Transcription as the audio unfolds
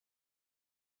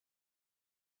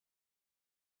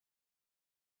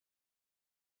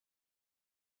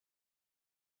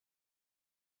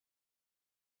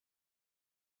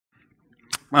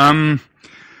So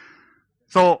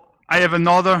I have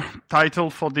another title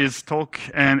for this talk,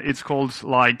 and it's called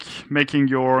like making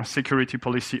your security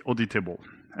policy auditable.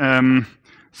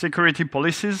 Security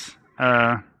policies,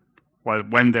 well,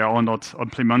 when they are not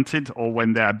implemented or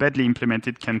when they are badly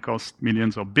implemented, can cost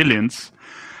millions or billions.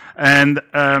 And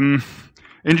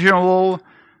in general,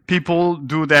 people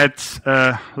do that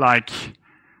like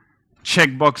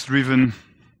checkbox-driven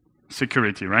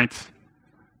security, right?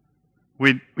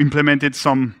 We implemented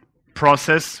some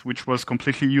process which was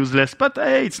completely useless, but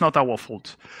hey, it's not our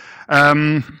fault.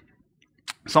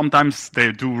 Sometimes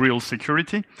they do real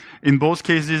security. In both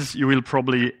cases, you will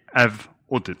probably have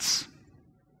audits.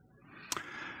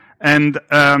 And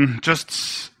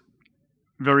just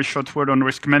very short word on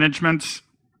risk management.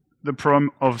 The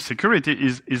problem of security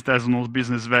is there's no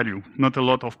business value. Not a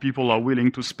lot of people are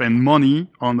willing to spend money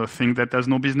on a thing that has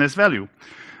no business value.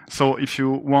 So if you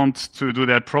want to do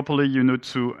that properly, you need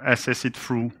to assess it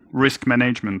through risk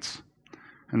management.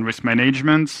 And risk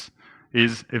management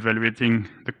is evaluating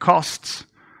the costs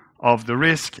of the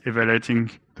risk,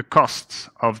 evaluating the costs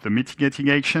of the mitigating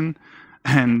action,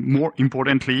 and more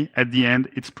importantly, at the end,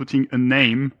 it's putting a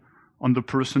name on the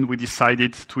person who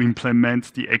decided to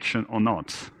implement the action or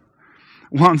not.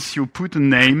 Once you put a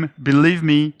name, believe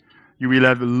me, you will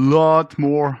have a lot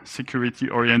more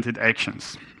security-oriented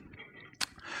actions.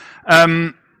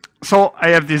 So I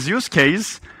have this use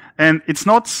case, and it's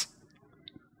not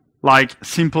like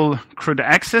simple CRUD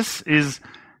access. Is,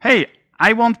 hey,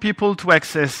 I want people to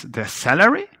access their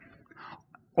salary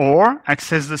or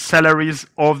access the salaries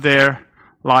of their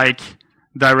like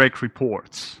direct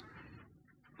reports.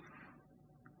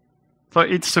 So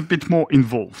it's a bit more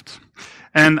involved.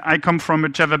 And I come from a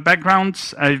Java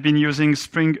background. I've been using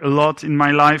Spring a lot in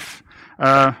my life.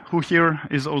 Who here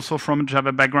is also from a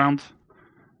Java background?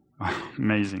 Oh,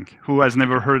 amazing. Who has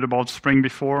never heard about Spring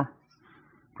before?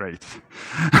 Great.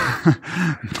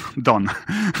 Done.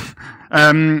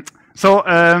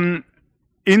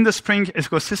 In the Spring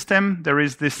ecosystem, there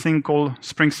is this thing called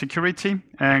Spring Security,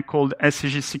 called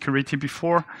SCG Security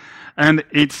before, and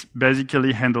it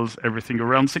basically handles everything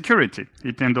around security.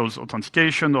 It handles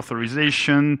authentication,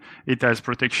 authorization, it has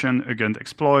protection against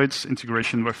exploits,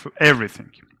 integration with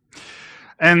everything.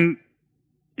 And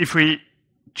if we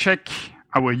check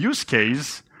our use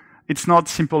case, it's not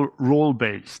simple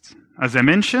role-based. As I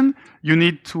mentioned, you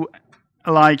need to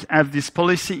have this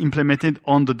policy implemented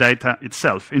on the data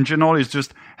itself. In general, it's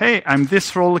just, hey, I'm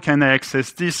this role, can I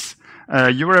access this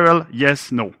URL?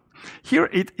 Yes, no. Here,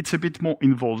 it's a bit more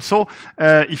involved. So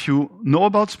if you know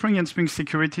about Spring and Spring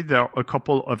Security, there are a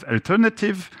couple of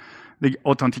alternatives. The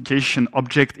authentication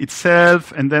object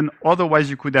itself, and then otherwise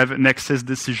you could have an access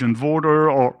decision voter,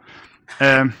 or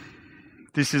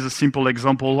this is a simple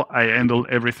example. I handle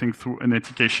everything through an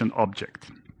authentication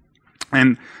object.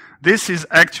 And this is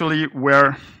actually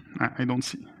where, I don't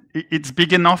see, it's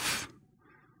big enough.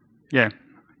 Yeah,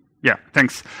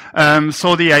 thanks.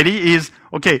 So the idea is,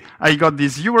 okay, I got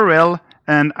this URL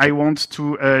and I want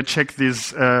to check this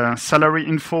salary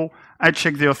info. I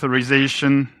check the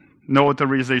authorization, no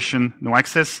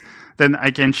access. Then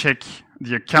I can check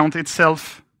the account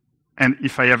itself. And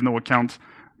if I have no account,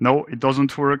 no, it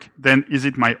doesn't work. Then is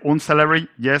it my own salary?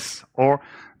 Yes. Or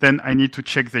then I need to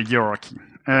check the hierarchy.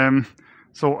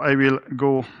 So I will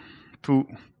go to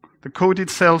the code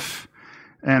itself,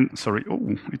 and sorry,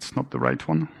 oh, it's not the right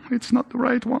one. It's not the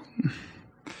right one.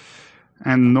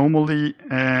 And normally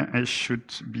I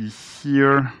should be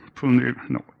here.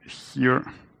 No, here.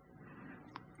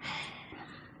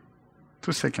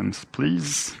 2 seconds,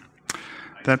 please.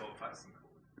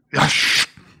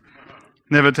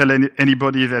 Never tell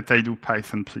anybody that I do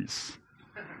Python, please.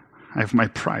 I have my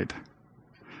pride.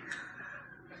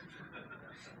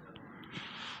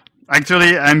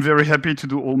 Actually, I'm very happy to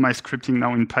do all my scripting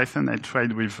now in Python. I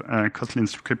tried with Kotlin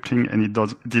scripting, and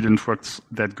it didn't work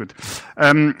that good.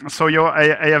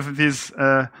 I have this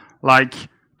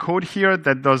code here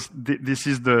that does. This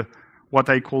is what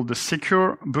I call the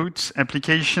secure boot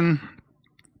application,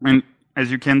 and as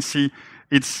you can see,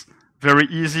 it's very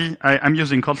easy. I'm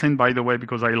using Kotlin, by the way,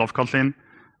 because I love Kotlin.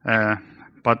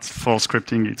 But for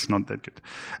scripting, it's not that good.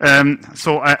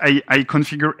 So I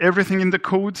configure everything in the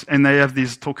code, and I have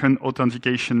this token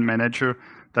authentication manager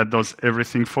that does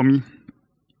everything for me.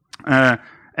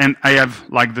 And I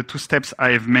have the 2 steps I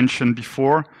have mentioned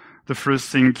before. The first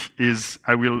thing is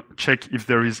I will check if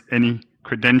there is any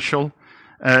credential.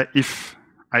 If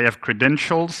I have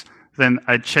credentials, then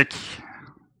I check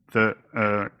the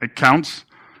account.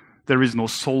 There is no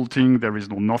salting, there is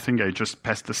no nothing. I just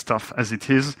pass the stuff as it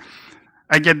is.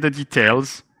 I get the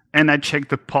details, and I check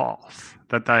the path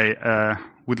that I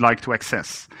would like to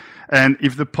access. And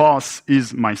if the path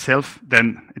is myself,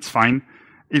 then it's fine.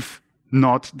 If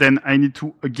not, then I need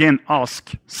to again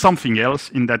ask something else.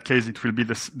 In that case, it will be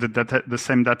the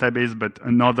same database, but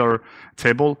another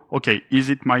table. Okay, is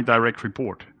it my direct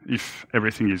report? If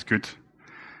everything is good,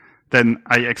 then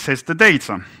I access the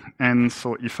data. And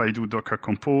so if I do docker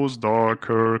compose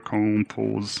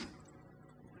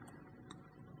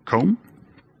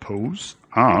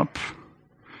up,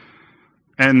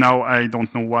 and now I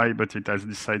don't know why, but it has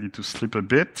decided to slip a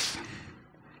bit.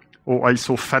 Oh, I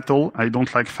saw fatal. I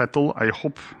don't like fatal. I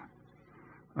hope.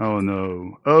 Oh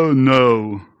no. Oh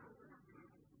no.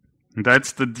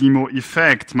 That's the demo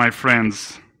effect, my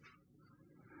friends.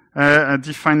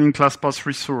 Defining class path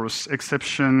resource,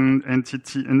 exception,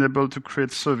 entity, enable to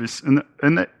create service.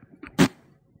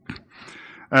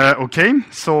 Okay,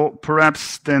 so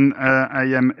perhaps then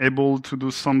I am able to do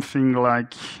something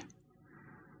like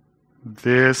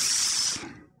this.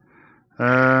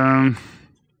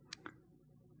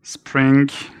 Spring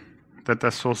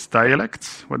data source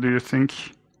dialect. What do you think?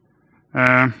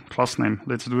 Class name.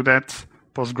 Let's do that.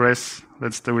 Postgres.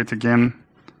 Let's do it again.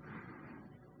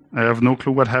 I have no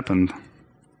clue what happened.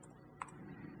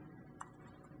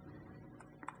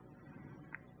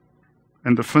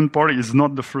 And the fun part is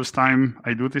not the first time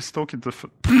I do this talk, it's the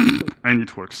and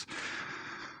it works.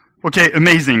 Okay,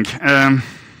 amazing.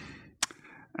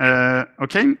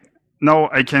 Okay, now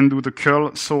I can do the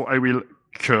curl, so I will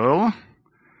curl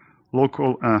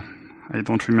local, I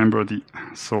don't remember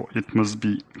so it must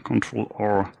be control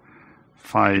or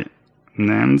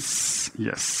finance,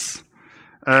 yes.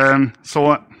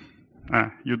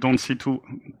 You don't see two,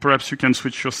 perhaps you can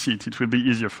switch your seat, it will be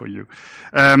easier for you.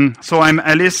 So I'm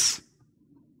Alice.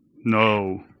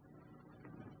 No.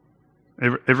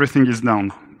 Everything is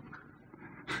down.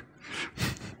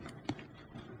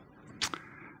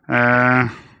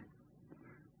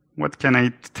 What can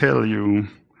I tell you?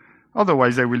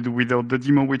 Otherwise, I will do without the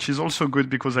demo, which is also good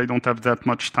because I don't have that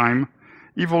much time.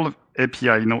 Evolve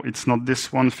API, no, it's not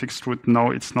this one. Fixed root,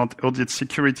 no, it's not. Audit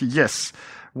security, yes.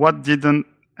 What didn't?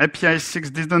 API 6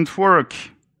 didn't work.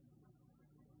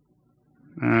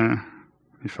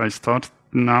 If I start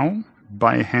now,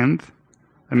 by hand,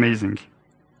 amazing.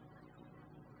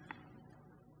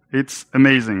 It's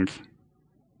amazing.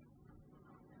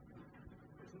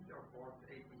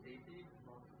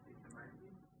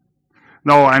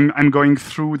 No, I'm going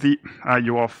through the.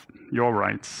 You're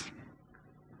right.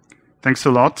 Thanks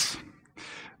a lot.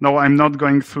 No, I'm not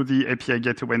going through the API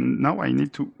Gateway. Now I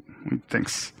need to.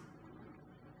 Thanks.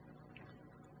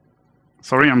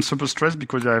 Sorry, I'm super stressed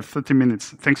because I have 30 minutes.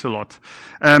 Thanks a lot.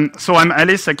 So I'm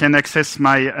Alice. I can access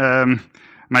my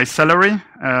my salary.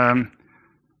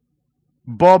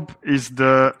 Bob is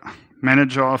the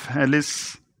manager of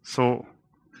Alice, so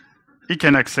he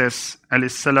can access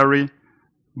Alice's salary.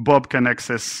 Bob can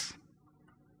access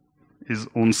his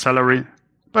own salary,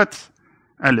 but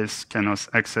Alice cannot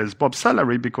access Bob's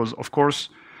salary because, of course,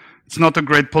 it's not a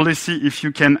great policy if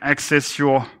you can access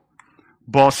your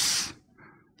boss'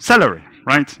 salary,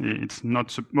 right? It's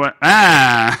not. Well,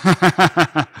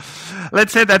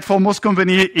 let's say that for most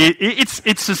companies,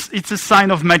 it's a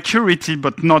sign of maturity,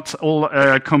 but not all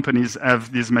companies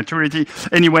have this maturity.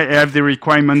 Anyway, I have the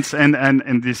requirements,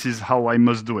 and this is how I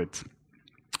must do it.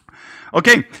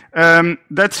 Okay,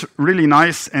 that's really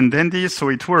nice and dandy, so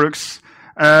it works.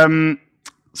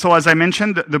 So as I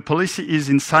mentioned, the policy is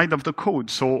inside of the code.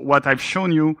 So what I've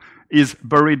shown you is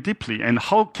buried deeply. And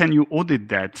how can you audit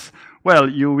that? Well,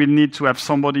 you will need to have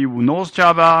somebody who knows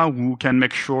Java, who can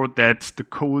make sure that the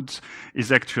code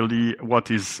is actually what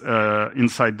is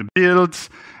inside the build.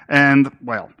 And,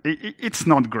 well, it's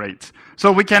not great.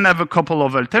 So we can have a couple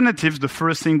of alternatives. The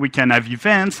first thing, we can have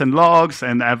events and logs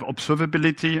and have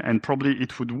observability, and probably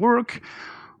it would work.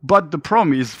 But the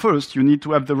problem is, first, you need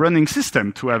to have the running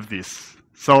system to have this.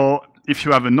 So if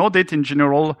you have an audit in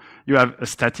general, you have a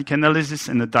static analysis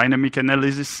and a dynamic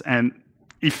analysis. And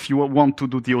if you want to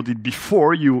do the audit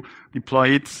before you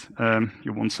deploy it,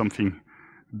 you want something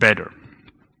better.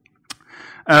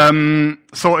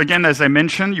 So again, as I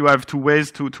mentioned, you have two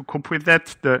ways to cope with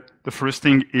that. The first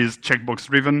thing is checkbox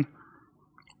driven.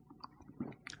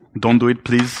 Don't do it,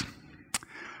 please.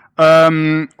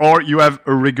 Or you have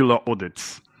a regular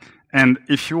audit. And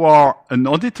if you are an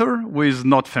auditor who is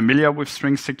not familiar with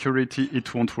string security,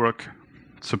 it won't work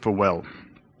super well.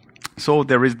 So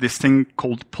there is this thing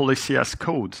called policy as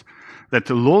code that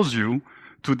allows you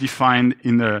to define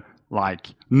in a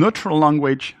natural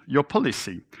language your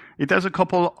policy. It has a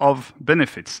couple of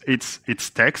benefits. It's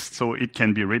text, so it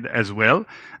can be read as well.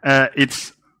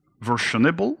 It's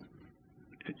versionable.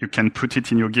 you can put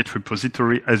it in your Git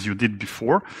repository as you did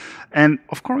before. And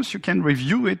of course, you can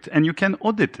review it and you can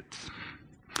audit it.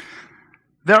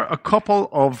 There are a couple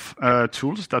of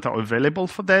tools that are available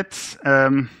for that.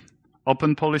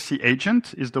 Open Policy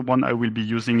Agent is the one I will be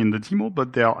using in the demo,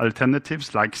 but there are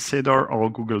alternatives like Cedar or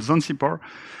Google Zanzibar.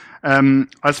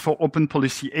 As for Open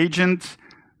Policy Agent,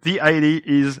 the idea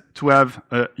is to have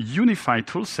a unified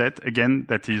toolset, again,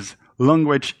 that is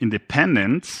language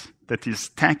independent, that is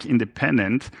stack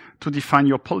independent, to define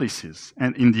your policies.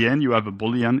 And in the end, you have a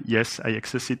Boolean, yes, I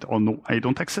access it, or no, I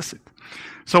don't access it.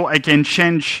 So I can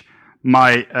change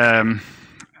my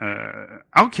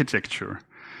architecture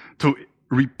to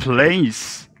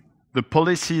replace the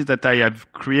policies that I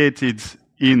have created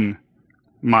in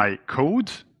my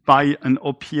code by an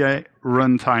OPA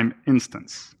runtime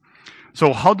instance.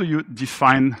 So how do you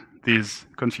define this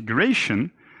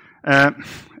configuration?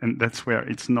 And that's where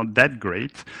it's not that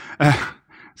great.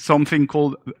 Something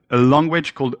called a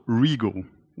language called Rego,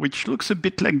 which looks a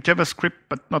bit like JavaScript,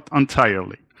 but not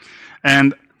entirely.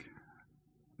 And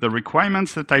the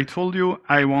requirements that I told you,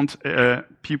 I want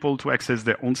people to access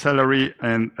their own salary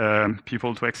and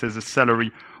people to access the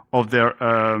salary of their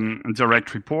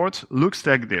direct report. Looks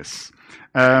like this.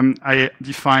 I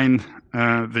define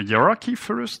the hierarchy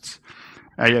first.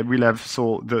 I will have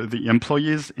the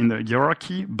employees in the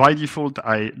hierarchy. By default,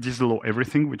 I disallow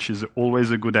everything, which is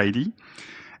always a good idea.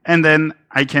 And then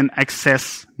I can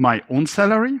access my own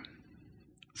salary.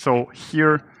 So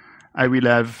here I will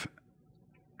have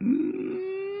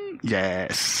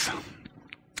yes.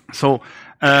 So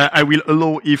I will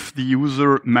allow if the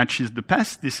user matches the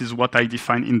path. This is what I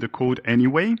define in the code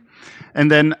anyway.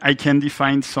 And then I can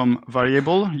define some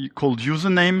variable called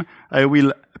username. I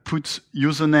will put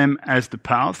username as the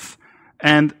path.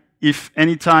 And if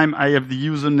anytime I have the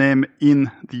username in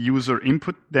the user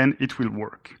input, then it will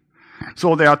work.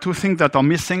 So there are two things that are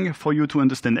missing for you to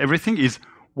understand everything is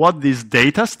what this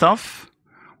data stuff.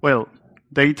 Well,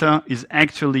 data is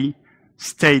actually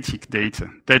static data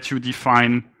that you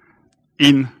define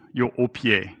in your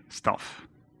OPA stuff.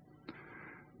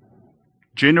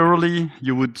 Generally,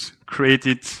 you would create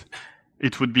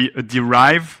it would be a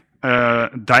derived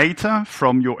data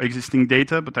from your existing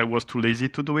data, but I was too lazy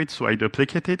to do it, so I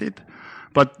duplicated it.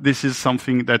 But this is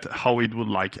something that how it would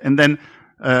like. And then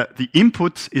the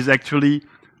input is actually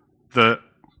the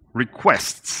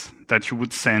requests that you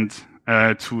would send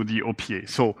to the OPA.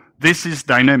 So this is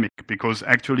dynamic because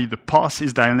actually the path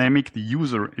is dynamic, the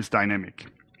user is dynamic.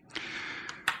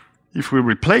 If we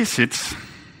replace it,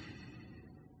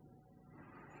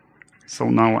 so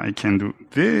now I can do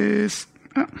this.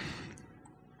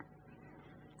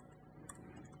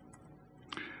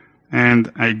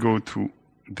 And I go to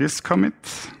this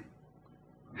commit.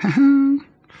 I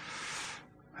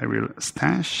will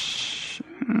stash.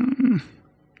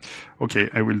 Okay,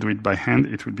 I will do it by hand.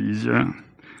 It will be easier.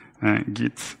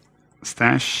 Git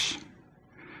stash.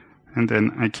 And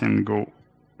then I can go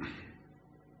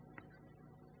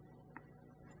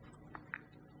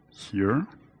here.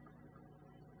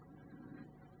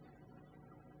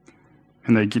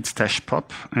 And I git stash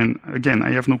pop. And again,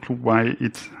 I have no clue why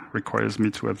it requires me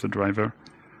to have the driver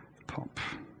pop.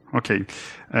 Okay.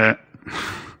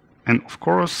 And of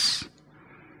course,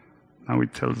 now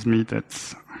it tells me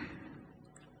that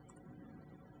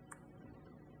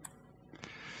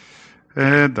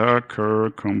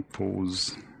Docker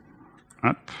compose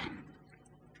up.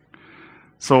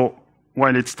 So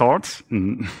while it starts,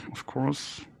 of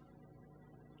course,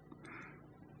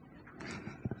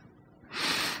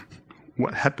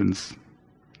 what happens?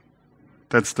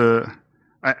 That's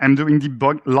I'm doing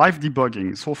live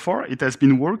debugging. So far, it has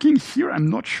been working. Here, I'm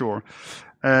not sure.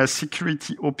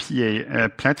 Security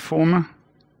OPA platform.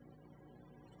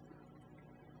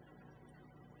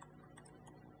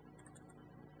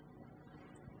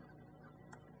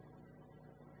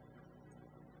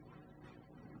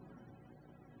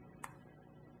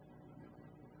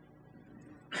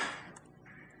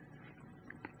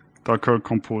 Docker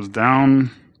compose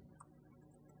down.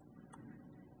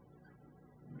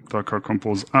 Docker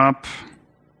compose up.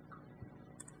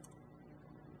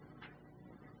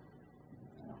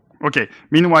 Okay,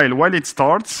 meanwhile, while it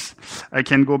starts, I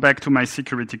can go back to my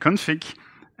security config.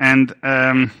 And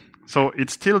so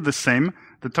it's still the same.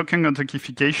 The token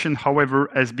authentication, however,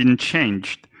 has been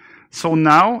changed. So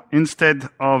now, instead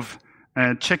of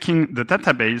checking the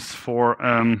database for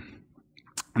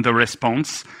the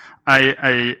response,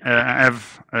 I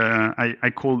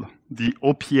call the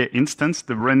OPA instance,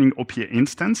 the running OPA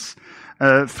instance,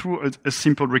 through a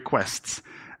simple request.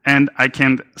 And I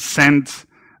can send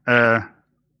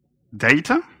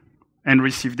data and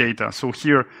receive data. So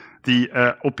here, the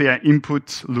API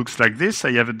input looks like this.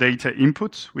 I have a data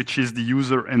input, which is the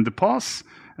user and the path.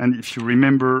 And if you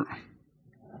remember,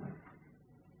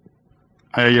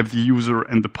 I have the user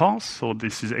and the path. So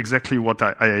this is exactly what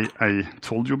I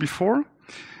told you before.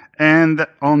 And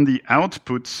on the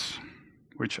output,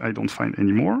 which I don't find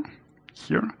anymore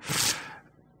here,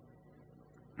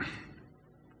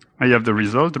 I have the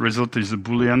result. The result is a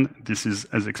Boolean. This is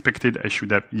as expected. I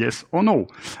should have yes or no.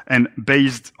 And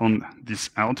based on this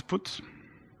output,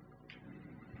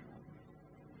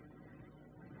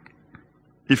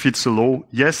 if it's a low,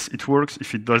 yes, it works.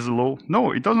 If it does a low,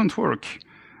 no, it doesn't work.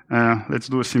 Let's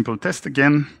do a simple test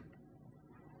again.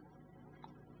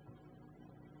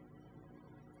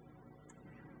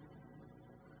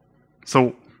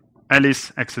 So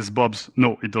Alice access Bob's,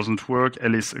 no, it doesn't work.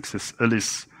 Alice access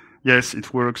Alice, yes,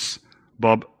 it works.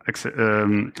 Bob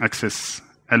access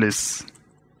Alice.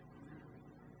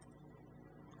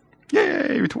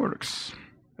 Yay, it works.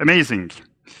 Amazing.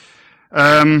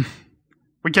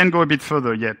 We can go a bit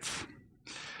further yet.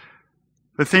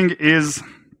 The thing is,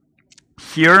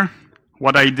 here,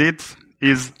 what I did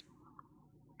is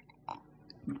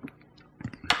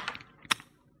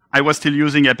I was still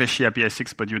using Apache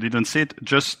APISIX, but you didn't see it,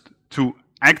 just to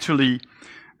actually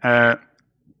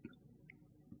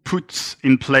put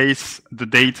in place the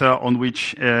data on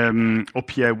which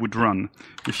API would run.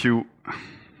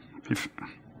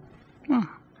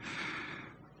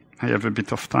 I have a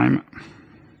bit of time.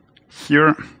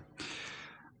 Here,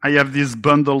 I have these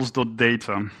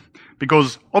bundles.data,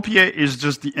 because API is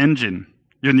just the engine.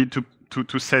 You need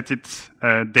to set it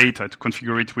data, to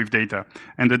configure it with data.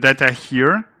 And the data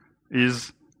here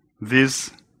is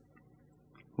this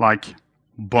like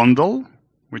bundle,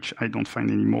 which I don't find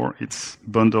anymore. It's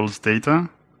bundles data.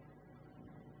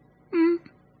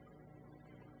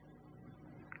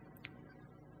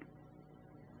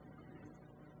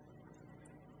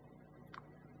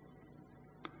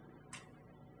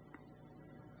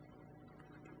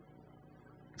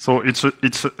 So it's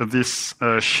this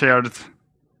shared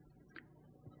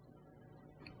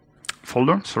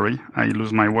folder. Sorry, I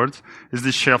lose my words. It's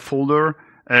this shared folder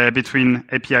between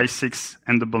APISIX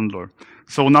and the bundler.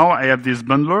 So now I have this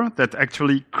bundler that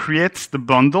actually creates the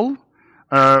bundle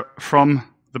from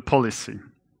the policy.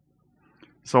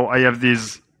 So I have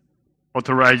this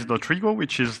authorized.rego,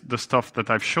 which is the stuff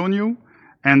that I've shown you,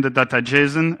 and the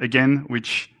data.json, again,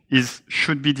 which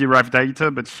should be derived data,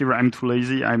 but here I'm too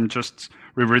lazy. I'm just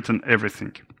rewritten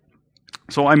everything.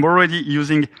 So I'm already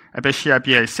using Apache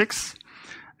APISIX,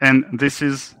 and this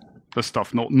is the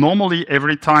stuff. Now, normally,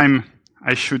 every time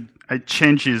I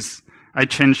change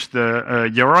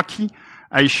the hierarchy,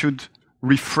 I should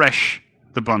refresh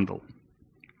the bundle.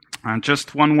 And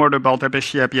just one word about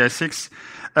Apache APISIX.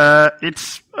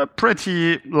 It's a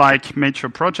pretty mature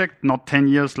project, not 10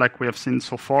 years like we have seen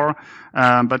so far,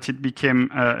 but it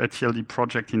became a TLD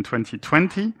project in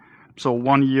 2020. So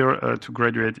 1 year to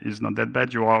graduate is not that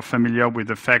bad. You are familiar with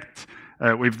the fact,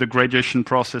 with the graduation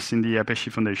process in the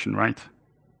Apache Foundation, right?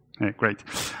 Yeah, great.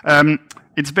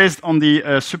 It's based on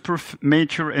the super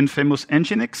mature and famous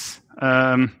Nginx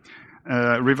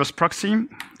reverse proxy.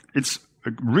 It's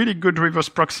a really good reverse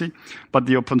proxy, but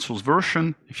the open source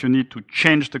version, if you need to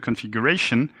change the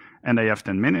configuration, and I have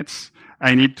 10 minutes,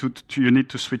 you need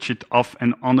to switch it off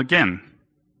and on again.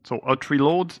 So hot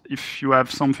reload, if you have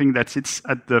something that sits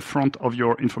at the front of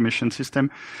your information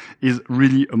system, is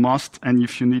really a must, and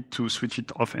if you need to switch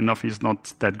it off and off, is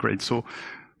not that great. So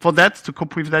for that, to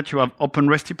cope with that, you have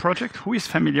OpenResty project. Who is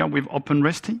familiar with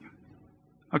OpenResty?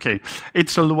 Okay,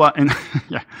 it's a Lua,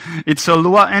 it's a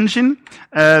Lua engine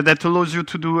that allows you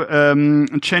to do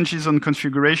changes on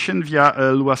configuration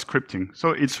via Lua scripting. So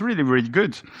it's really, really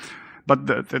good. But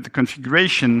the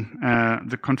configuration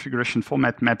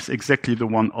format maps exactly the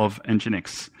one of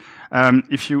Nginx.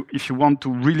 If you want to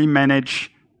really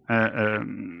manage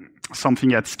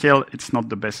something at scale, it's not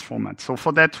the best format. So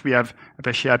for that, we have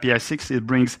Apache APISIX. It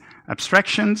brings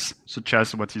abstractions, such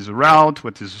as what is a route,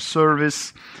 what is a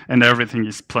service, and everything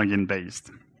is plugin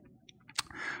based.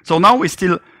 So now we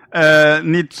still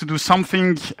need to do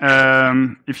something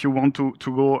if you want to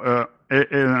go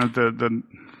the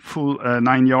full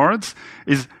 9 yards,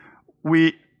 is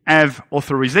we have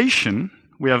authorization.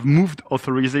 We have moved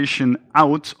authorization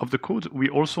out of the code. We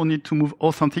also need to move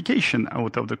authentication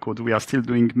out of the code. We are still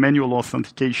doing manual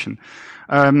authentication.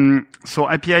 So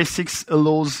APISIX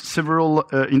allows several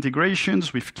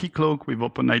integrations with Keycloak, with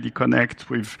OpenID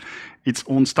Connect, with its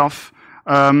own stuff.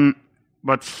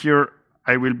 But here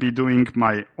I will be doing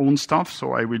my own stuff,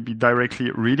 so I will be directly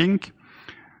reading.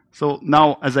 So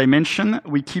now, as I mentioned,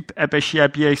 we keep Apache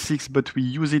APISIX, but we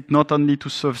use it not only to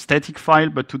serve static file,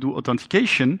 but to do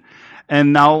authentication.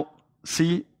 And now,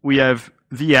 see, we have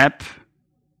the app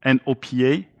and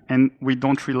OPA, and we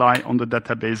don't rely on the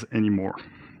database anymore.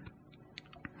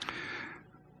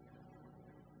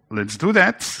 Let's do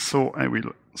that. So I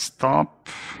will stop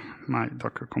my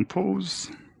Docker Compose.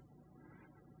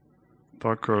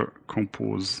 Docker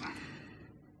Compose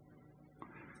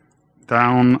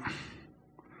down.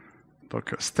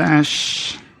 Docker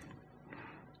stash.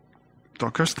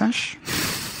 Docker stash.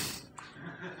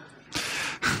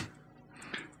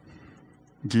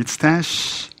 Git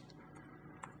stash.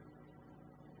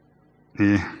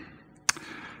 Yeah.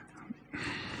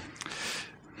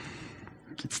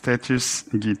 Git status,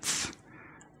 git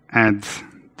add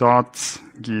dot,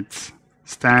 git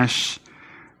stash,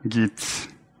 git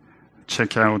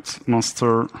checkout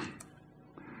master,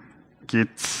 git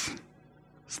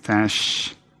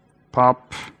stash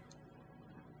pop,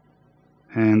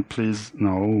 and please,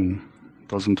 no,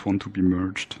 doesn't want to be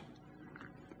merged.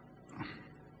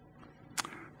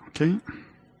 Okay,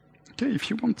 okay, if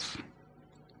you want.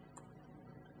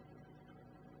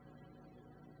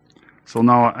 So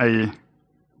now I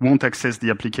won't access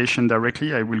the application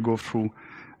directly. I will go through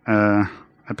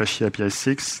Apache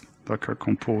APISIX, Docker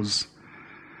Compose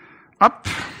up.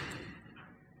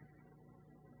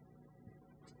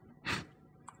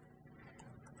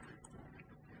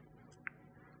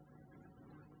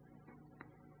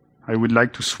 I would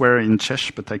like to swear in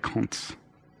Czech, but I can't.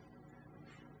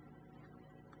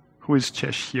 Who is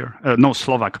Czech here? No,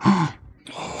 Slovak.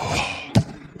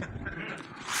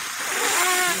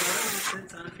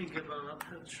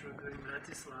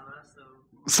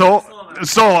 So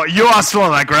you are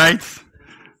Slovak, right?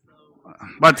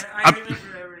 But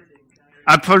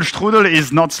apple strudel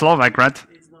is not Slovak, right?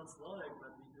 It's not Slovak,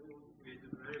 but we do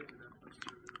very good apple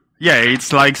strudel. Yeah,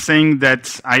 it's like saying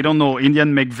that, I don't know,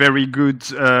 Indian make very good,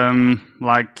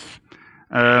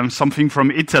 something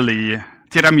from Italy,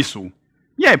 tiramisu.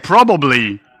 Yeah,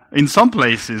 probably, in some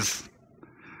places.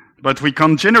 But we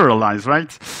can't generalize,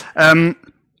 right?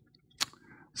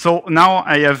 So now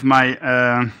I have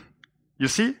my, you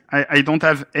see, I don't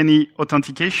have any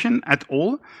authentication at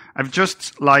all. I've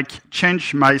just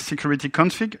changed my security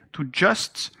config to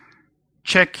just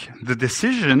check the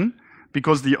decision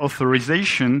because the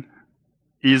authorization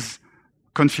is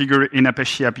configured in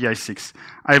Apache APISIX.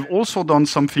 I've also done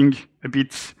something a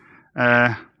bit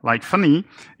funny,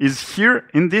 is here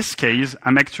in this case,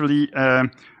 I'm actually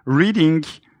reading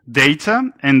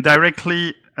data and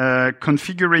directly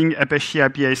configuring Apache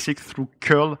APISIX through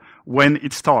curl when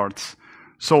it starts.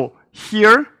 So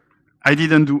here, I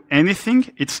didn't do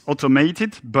anything. It's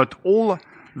automated, but all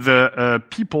the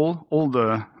people, all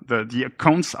the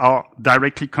accounts are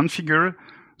directly configured.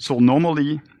 So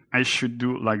normally, I should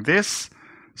do like this.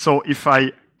 So if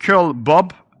I curl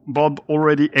Bob, Bob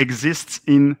already exists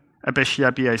in Apache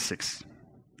APISIX,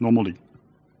 normally.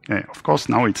 Yeah, of course,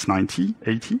 now it's 90,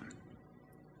 80.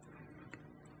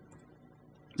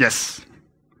 Yes.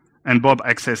 And Bob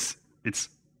access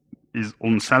his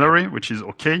own salary, which is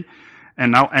okay.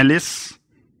 And now Alice.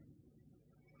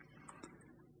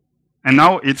 And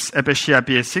now it's Apache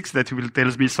APISIX that will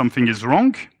tell me something is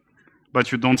wrong,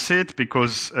 but you don't see it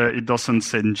because it doesn't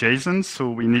send JSON. So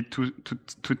we need to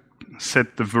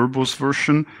set the verbose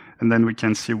version, and then we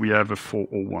can see we have a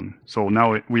 401. So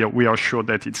now we are sure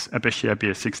that it's Apache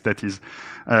APISIX that is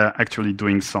actually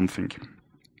doing something.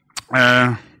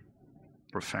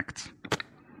 Perfect.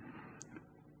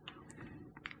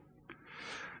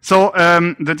 So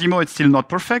the demo is still not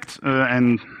perfect,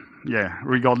 and yeah,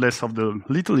 regardless of the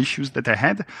little issues that I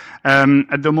had.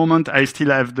 At the moment, I still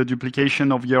have the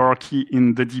duplication of hierarchy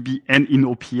in the DB and in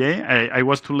OPA. I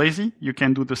was too lazy. You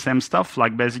can do the same stuff,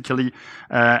 like basically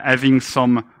having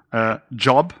some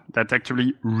job that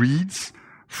actually reads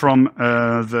from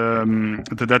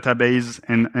the database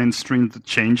and string the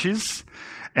changes.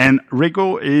 And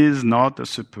Rego is not a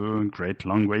super great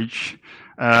language,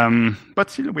 but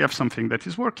still we have something that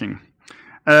is working.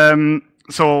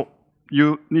 So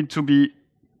you need to be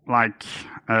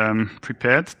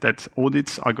prepared that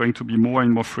audits are going to be more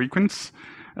and more frequent,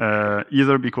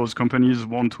 either because companies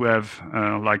want to have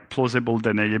plausible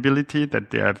deniability,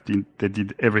 that they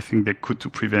did everything they could to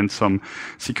prevent some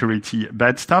security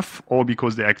bad stuff, or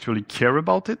because they actually care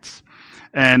about it.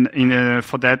 And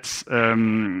for that,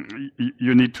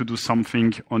 you need to do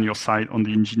something on your side, on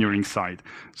the engineering side.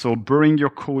 So burying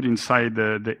your code inside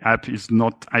the app is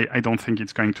not, I don't think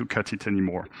it's going to cut it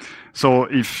anymore. So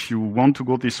if you want to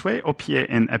go this way, OPA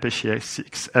and Apache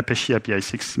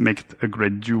APISIX make a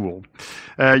great duo.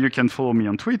 You can follow me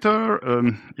on Twitter.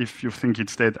 If you think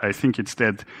it's dead, I think it's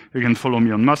dead. You can follow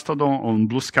me on Mastodon, on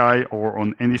Blue Sky, or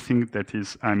on anything that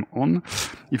is I'm on.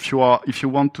 If you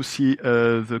want to see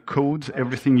the code,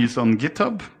 everything is on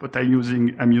GitHub, but I'm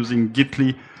using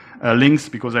Gitly links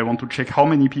because I want to check how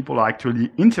many people are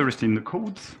actually interested in the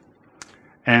codes.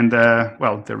 And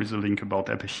well, there is a link about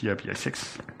Apache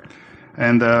APISIX.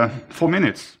 And 4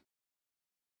 minutes.